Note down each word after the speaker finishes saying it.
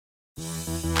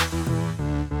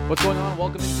What's going on?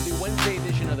 Welcome into the Wednesday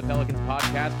edition of the Pelicans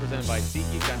podcast presented by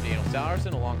SeatGeek. I'm Daniel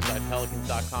Salerson alongside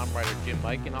Pelicans.com writer Jim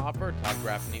Meikenhofer. Todd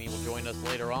Graffinini will join us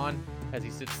later on as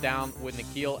he sits down with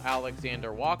Nickeil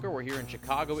Alexander-Walker. We're here in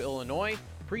Chicago, Illinois.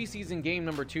 Preseason game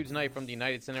number 2 tonight from the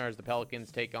United Center as the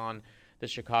Pelicans take on the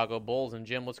Chicago Bulls. And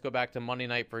Jim, let's go back to Monday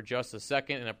night for just a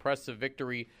second. An impressive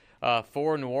victory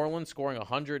for New Orleans, scoring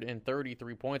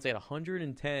 133 points. They had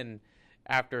 110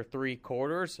 after 3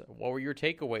 quarters. What were your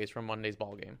takeaways from Monday's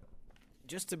ball game?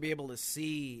 Just to be able to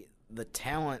see the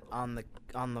talent on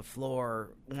the floor,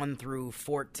 1 through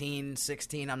 14,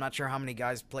 16. I'm not sure how many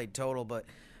guys played total, but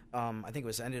I think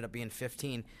it ended up being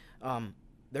 15.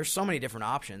 There's so many different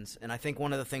options, and I think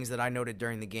one of the things that I noted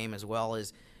during the game as well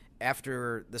is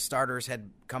after the starters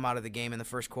had come out of the game in the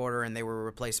first quarter and they were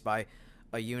replaced by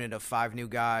a unit of 5 new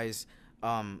guys,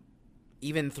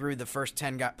 even through the first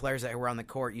 10 players that were on the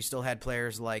court, you still had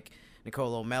players like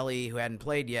Nickeil Alexander-Walker, who hadn't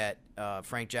played yet.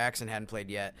 Frank Jackson hadn't played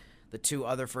yet. The 2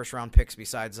 other first-round picks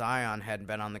besides Zion hadn't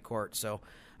been on the court. So,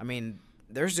 I mean,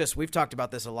 we've talked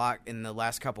about this a lot in the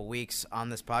last couple weeks on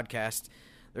this podcast.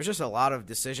 There's just a lot of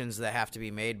decisions that have to be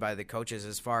made by the coaches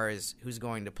as far as who's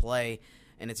going to play,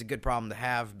 and it's a good problem to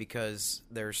have because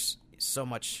there's so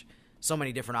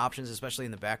many different options, especially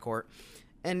in the backcourt.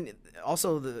 And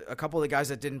also, a couple of the guys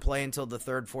that didn't play until the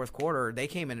third, fourth quarter, they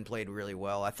came in and played really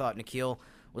well. I thought Nickeil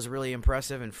was really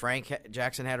impressive, and Frank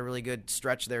Jackson had a really good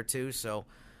stretch there too. So,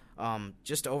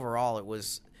 just overall, it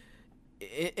was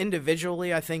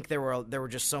individually. I think there were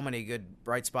just so many good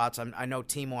bright spots. I know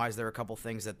team-wise, there are a couple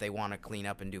things that they want to clean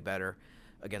up and do better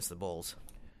against the Bulls.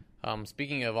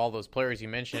 Speaking of all those players you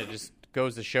mentioned, it just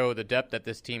goes to show the depth that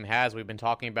this team has. We've been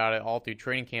talking about it all through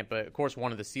training camp, but of course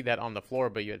wanted to see that on the floor.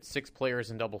 But you had 6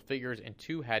 players in double figures, and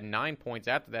 2 had 9 points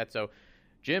after that. So,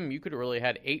 Jim, you could have really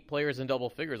had 8 players in double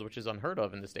figures, which is unheard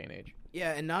of in this day and age.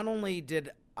 Yeah, and not only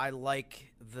did I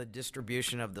like the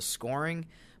distribution of the scoring,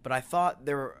 but I thought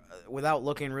without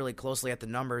looking really closely at the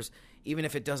numbers, even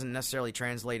if it doesn't necessarily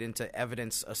translate into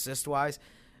evidence assist-wise,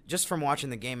 just from watching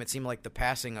the game, it seemed like the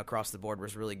passing across the board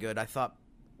was really good. I thought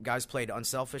guys played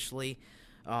unselfishly.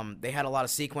 They had a lot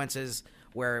of sequences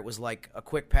where it was like a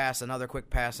quick pass, another quick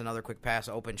pass, another quick pass,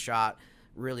 open shot,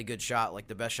 really good shot, like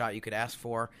the best shot you could ask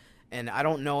for. And I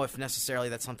don't know if necessarily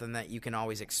that's something that you can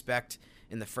always expect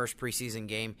in the first preseason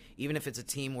game, even if it's a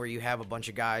team where you have a bunch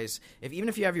of guys, even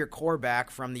if you have your core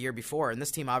back from the year before, and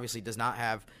this team obviously does not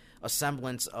have a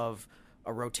semblance of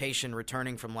a rotation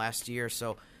returning from last year.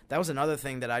 So that was another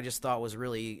thing that I just thought was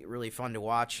really, really fun to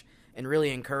watch and really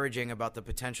encouraging about the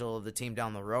potential of the team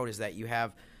down the road is that you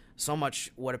have so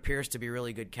much what appears to be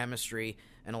really good chemistry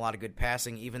and a lot of good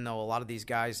passing, even though a lot of these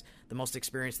guys, the most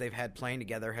experience they've had playing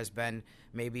together has been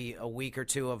maybe a week or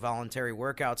 2 of voluntary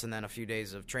workouts and then a few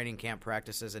days of training camp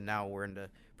practices, and now we're into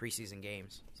preseason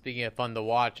games. Speaking of fun to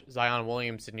watch, Zion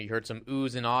Williamson, you heard some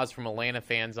oohs and ahs from Atlanta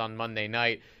fans on Monday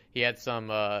night. He had some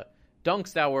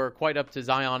dunks that were quite up to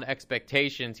Zion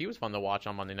expectations. He was fun to watch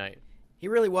on Monday night. He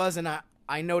really was, and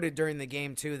I noted during the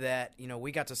game, too, that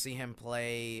we got to see him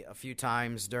play a few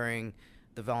times during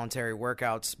the voluntary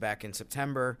workouts back in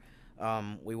September.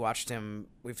 We watched him.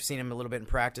 We've seen him a little bit in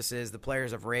practices. The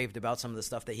players have raved about some of the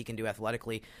stuff that he can do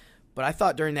athletically. But I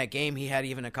thought during that game he had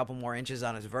even a couple more inches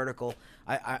on his vertical.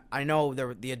 I know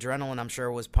the adrenaline, I'm sure,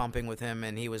 was pumping with him,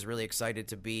 and he was really excited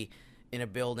to be in a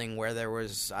building where there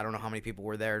was, I don't know how many people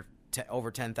were there, over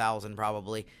 10,000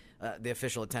 probably. The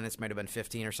official attendance might have been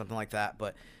 15 or something like that.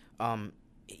 But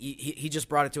he just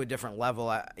brought it to a different level.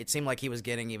 It seemed like he was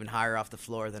getting even higher off the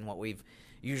floor than what we've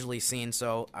usually seen.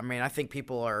 So, I mean, I think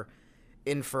people are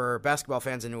basketball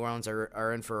fans in New Orleans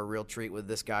are in for a real treat with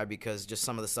this guy because just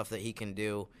some of the stuff that he can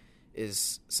do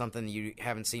is something you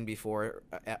haven't seen before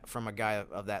from a guy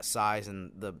of that size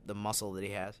and the muscle that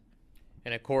he has.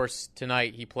 And, of course,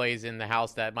 tonight he plays in the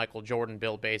house that Michael Jordan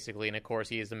built, basically. And, of course,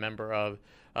 he is a member of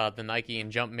the Nike and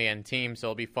Jumpman team, so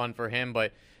it'll be fun for him.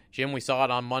 But, Jim, we saw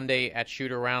it on Monday at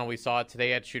Shoot-Around. We saw it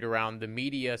today at Shoot-Around. The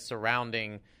media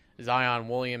surrounding Zion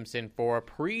Williamson for a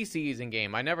preseason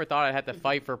game. I never thought I'd have to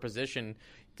fight for position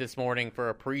this morning for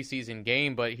a preseason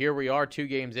game, but here we are, 2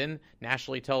 games in,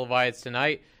 nationally televised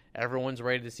tonight. Everyone's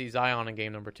ready to see Zion in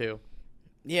game number 2.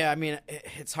 Yeah, I mean,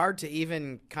 it's hard to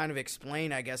even kind of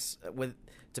explain, I guess,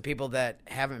 to people that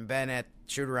haven't been at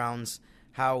shoot-arounds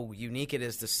how unique it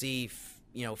is to see,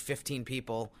 15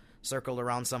 people circled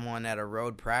around someone at a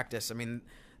road practice. I mean,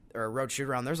 or a road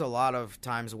shoot-around. There's a lot of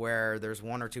times where there's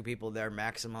 1 or 2 people there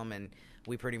maximum, and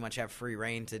we pretty much have free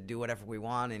reign to do whatever we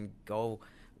want and go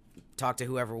talk to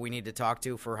whoever we need to talk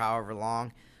to for however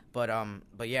long. But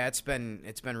yeah, it's been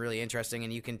really interesting,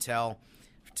 and you can tell.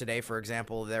 Today, for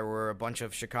example, there were a bunch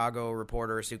of Chicago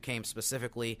reporters who came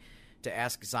specifically to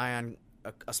ask Zion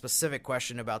a specific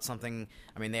question about something.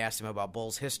 I mean, they asked him about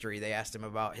Bulls history. They asked him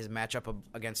about his matchup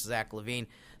against Zach LaVine.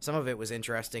 Some of it was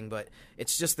interesting, but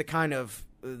it's just the kind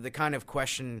of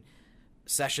question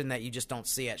session that you just don't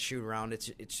see at shoot around.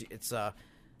 It's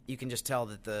you can just tell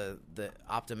that the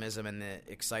optimism and the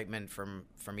excitement from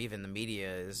even the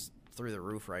media is through the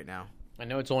roof right now. I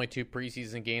know it's only 2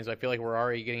 preseason games. I feel like we're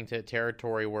already getting to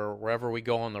territory where wherever we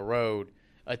go on the road,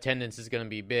 attendance is going to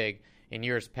be big. In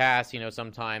years past,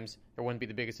 sometimes there wouldn't be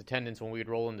the biggest attendance when we would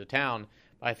roll into town.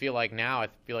 But I feel like now,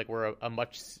 we're a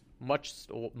much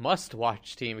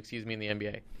must-watch team, in the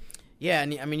NBA. Yeah,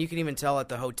 and I mean, you can even tell at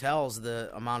the hotels the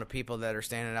amount of people that are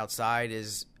standing outside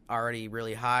is already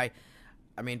really high.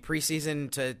 I mean, preseason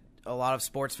to a lot of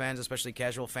sports fans, especially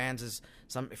casual fans, is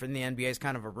from the NBA is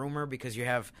kind of a rumor because you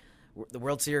have the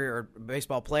World Series or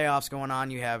baseball playoffs going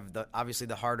on. You have obviously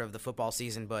the heart of the football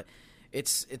season, but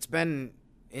it's been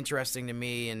interesting to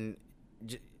me and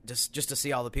just to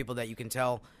see all the people that you can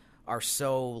tell are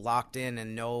so locked in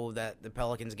and know that the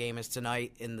Pelicans game is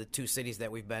tonight in the 2 cities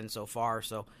that we've been so far.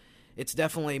 So it's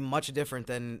definitely much different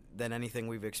than anything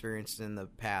we've experienced in the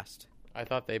past. I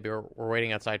thought they were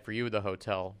waiting outside for you at the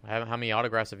hotel. How many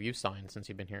autographs have you signed since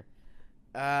you've been here?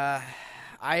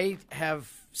 I have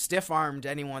stiff-armed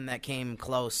anyone that came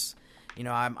close.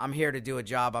 I'm here to do a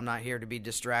job. I'm not here to be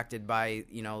distracted by,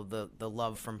 the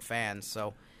love from fans.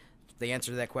 So the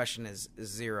answer to that question is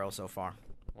 0 so far.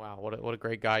 Wow, what a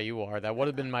great guy you are. That would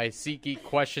have been my SeatGeek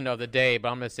question of the day, but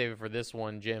I'm going to save it for this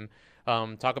one, Jim.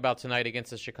 Talk about tonight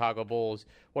against the Chicago Bulls.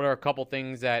 What are a couple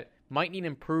things that might need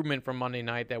improvement from Monday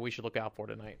night that we should look out for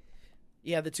tonight?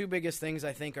 Yeah, the 2 biggest things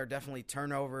I think are definitely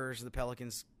turnovers. The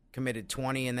Pelicans committed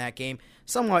 20 in that game.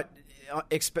 Somewhat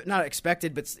not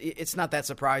expected, but it's not that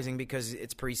surprising because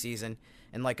it's preseason.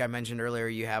 And like I mentioned earlier,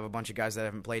 you have a bunch of guys that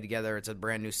haven't played together. It's a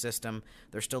brand new system.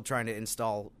 They're still trying to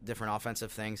install different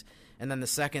offensive things. And then the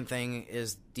second thing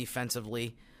is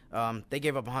defensively. They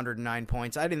gave up 109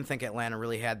 points. I didn't think Atlanta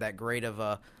really had that great of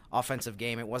a offensive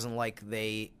game. It wasn't like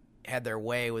they had their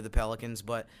way with the Pelicans,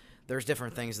 but there's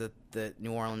different things that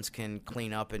New Orleans can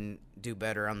clean up and do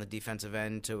better on the defensive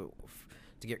end to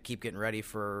keep getting ready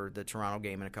for the Toronto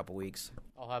game in a couple weeks.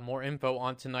 I'll have more info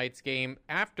on tonight's game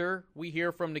after we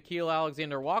hear from Nickeil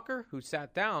Alexander-Walker, who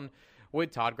sat down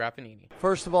with Todd Graffinini.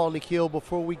 First of all, Nickeil,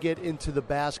 before we get into the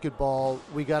basketball,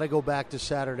 we got to go back to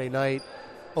Saturday night.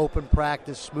 Open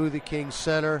practice, Smoothie King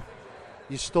Center.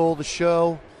 You stole the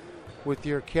show with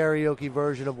your karaoke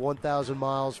version of 1,000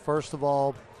 Miles. First of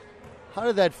all, how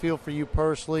did that feel for you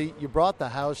personally? You brought the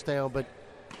house down, but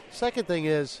second thing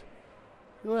is,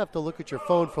 you don't have to look at your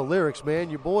phone for lyrics,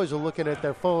 man. Your boys are looking at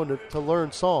their phone to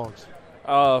learn songs.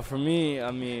 For me,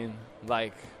 the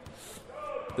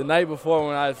night before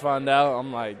when I found out,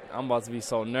 I'm about to be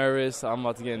so nervous. I'm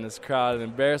about to get in this crowd and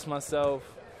embarrass myself.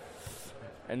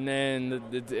 And then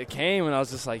it came, and I was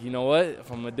just like, you know what?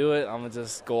 If I'm going to do it, I'm going to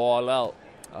just go all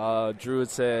out. Drew had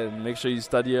said, make sure you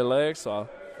study your lyrics. So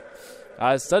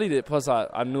I studied it, plus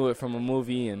I knew it from a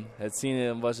movie and had seen it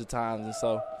a bunch of times. And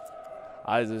so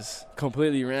I just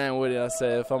completely ran with it. I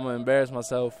said, if I'm going to embarrass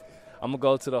myself, I'm going to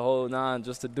go to the whole 9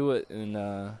 just to do it. And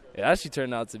it actually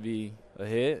turned out to be a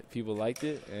hit. People liked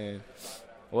it, and it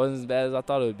wasn't as bad as I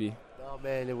thought it would be. Oh,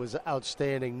 man, it was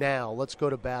outstanding. Now, let's go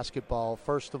to basketball.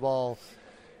 First of all,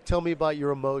 tell me about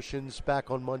your emotions back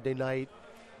on Monday night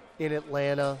in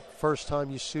Atlanta. First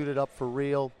time you suited up for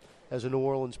real as a New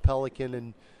Orleans Pelican,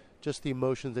 and just the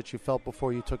emotions that you felt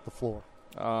before you took the floor.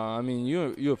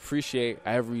 You appreciate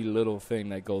every little thing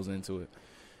that goes into it.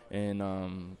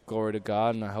 And glory to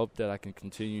God, and I hope that I can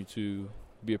continue to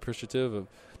be appreciative of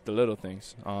the little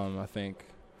things. I think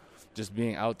just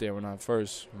being out there when I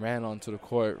first ran onto the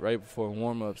court right before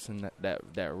warm-ups and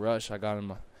that rush I got in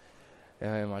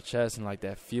my chest and,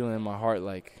 that feeling in my heart,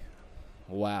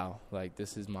 wow,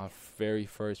 this is my very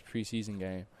first preseason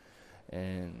game.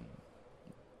 And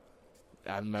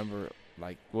I remember,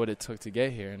 what it took to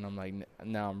get here, and I'm like,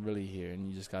 now I'm really here, and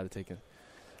you just got to take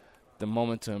the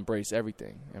moment to embrace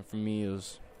everything. And for me, it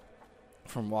was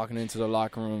from walking into the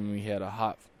locker room, we had a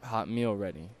hot meal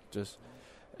ready. Just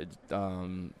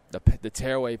the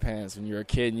tearaway pants when you're a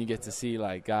kid and you get to see,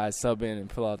 guys sub in and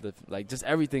pull out just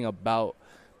everything about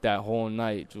that whole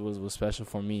night was special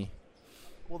for me.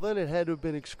 Well, then it had to have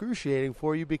been excruciating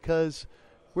for you because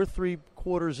we're 3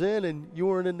 quarters in and you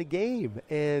weren't in the game.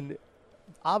 And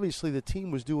obviously the team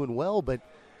was doing well, but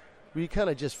were you kind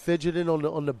of just fidgeting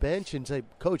on the bench and say,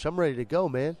 Coach, I'm ready to go,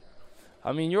 man?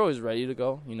 You're always ready to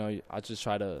go. I just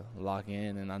try to lock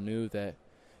in, and I knew that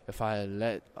if I had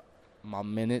let my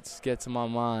minutes get to my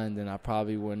mind, then I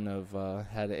probably wouldn't have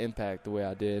had an impact the way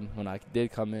I did when I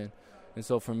did come in. And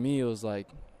so for me, it was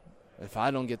if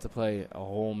I don't get to play a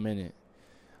whole minute,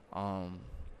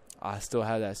 I still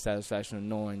have that satisfaction of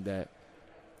knowing that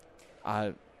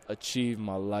I achieved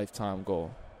my lifetime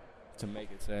goal to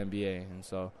make it to NBA. And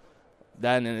so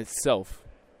that in itself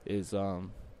is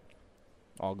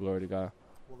all glory to God.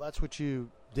 Well, that's what you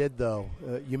did, though.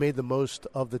 You made the most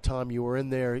of the time you were in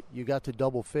there. You got to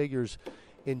double figures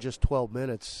in just 12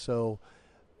 minutes. So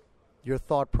your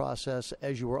thought process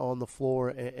as you were on the floor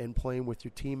and playing with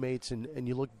your teammates, and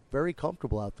you looked very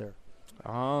comfortable out there.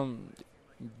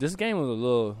 This game was a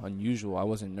little unusual. I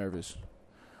wasn't nervous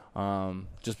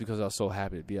just because I was so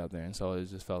happy to be out there. And so it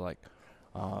just felt like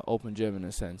open gym in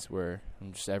a sense where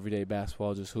I'm just everyday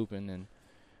basketball, just hooping, and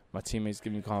my teammates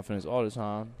give me confidence all the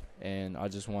time. And I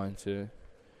just wanted to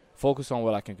focus on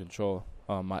what I can control,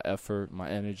 my effort, my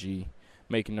energy,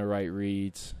 making the right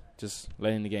reads, just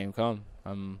letting the game come.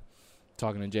 I'm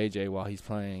talking to JJ while he's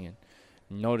playing and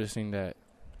noticing that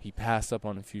he passed up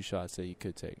on a few shots that he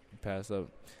could take. He passed up,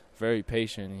 very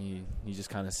patient, and he just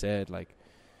kind of said, like,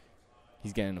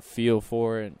 he's getting a feel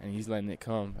for it, and he's letting it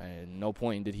come. And at no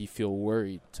point did he feel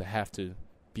worried to have to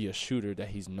be a shooter that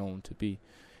he's known to be.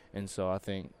 And so I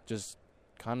think just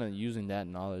kind of using that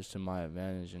knowledge to my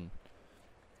advantage and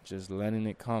just letting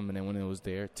it come, and then when it was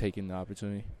there, taking the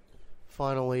opportunity.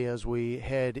 Finally, as we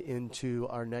head into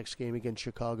our next game against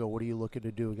Chicago, what are you looking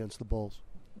to do against the Bulls?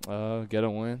 Get a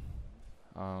win.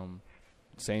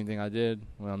 Same thing I did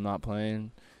when I'm not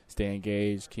playing. Stay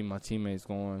engaged, keep my teammates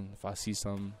going. If I see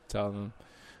something, tell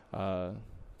them.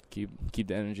 Keep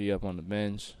the energy up on the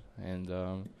bench,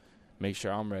 and make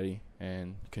sure I'm ready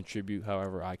and contribute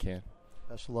however I can.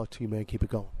 Best of luck to you, man. Keep it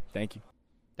going. Thank you.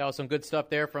 That was some good stuff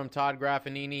there from Todd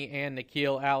Graffinini and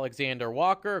Nickeil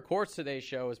Alexander-Walker. Of course, today's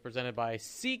show is presented by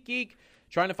SeatGeek.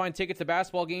 Trying to find tickets to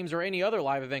basketball games or any other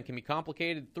live event can be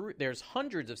complicated. There's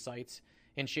hundreds of sites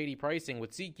and shady pricing.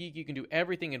 With SeatGeek, you can do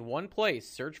everything in one place.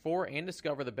 Search for and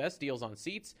discover the best deals on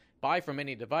seats, buy from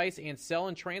any device, and sell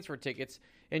and transfer tickets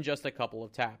in just a couple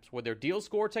of taps. With their deal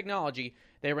score technology,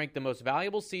 they rank the most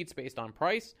valuable seats based on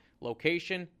price,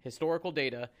 location, historical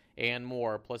data, and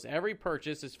more. Plus, every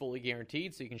purchase is fully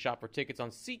guaranteed, so you can shop for tickets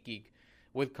on SeatGeek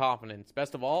with confidence.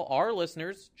 Best of all, our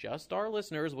listeners, just our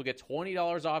listeners, will get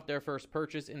 $20 off their first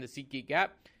purchase in the SeatGeek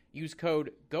app. Use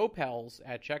code GOPELS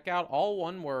at checkout, all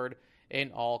one word, in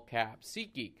all caps.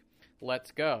 SeatGeek.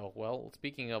 Let's go. Well,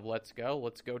 speaking of let's go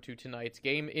to tonight's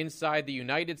game inside the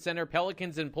United Center.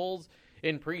 Pelicans and Bulls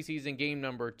in preseason game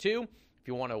number 2. If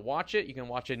you want to watch it, you can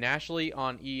watch it nationally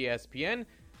on ESPN,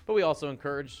 but we also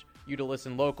encourage you to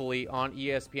listen locally on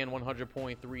ESPN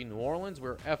 100.3 New Orleans.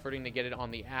 We're efforting to get it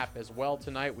on the app as well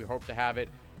tonight. We hope to have it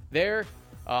there.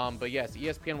 But yes,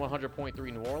 ESPN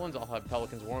 100.3 New Orleans. I'll have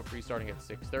Pelicans warm-up for you starting at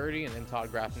 6:30, and then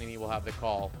Todd Graffinini will have the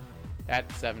call at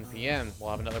 7 p.m. We'll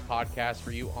have another podcast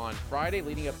for you on Friday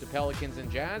leading up to Pelicans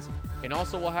and Jazz. And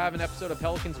also we'll have an episode of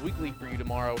Pelicans Weekly for you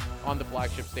tomorrow on the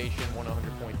flagship station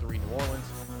 100.3 New Orleans.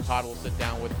 Todd will sit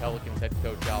down with Pelicans head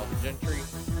coach Oliver Gentry,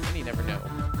 and you never know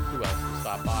who else will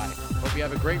stop by. Hope you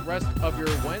have a great rest of your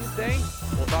Wednesday.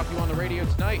 We'll talk to you on the radio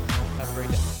tonight. Have a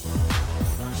great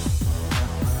day.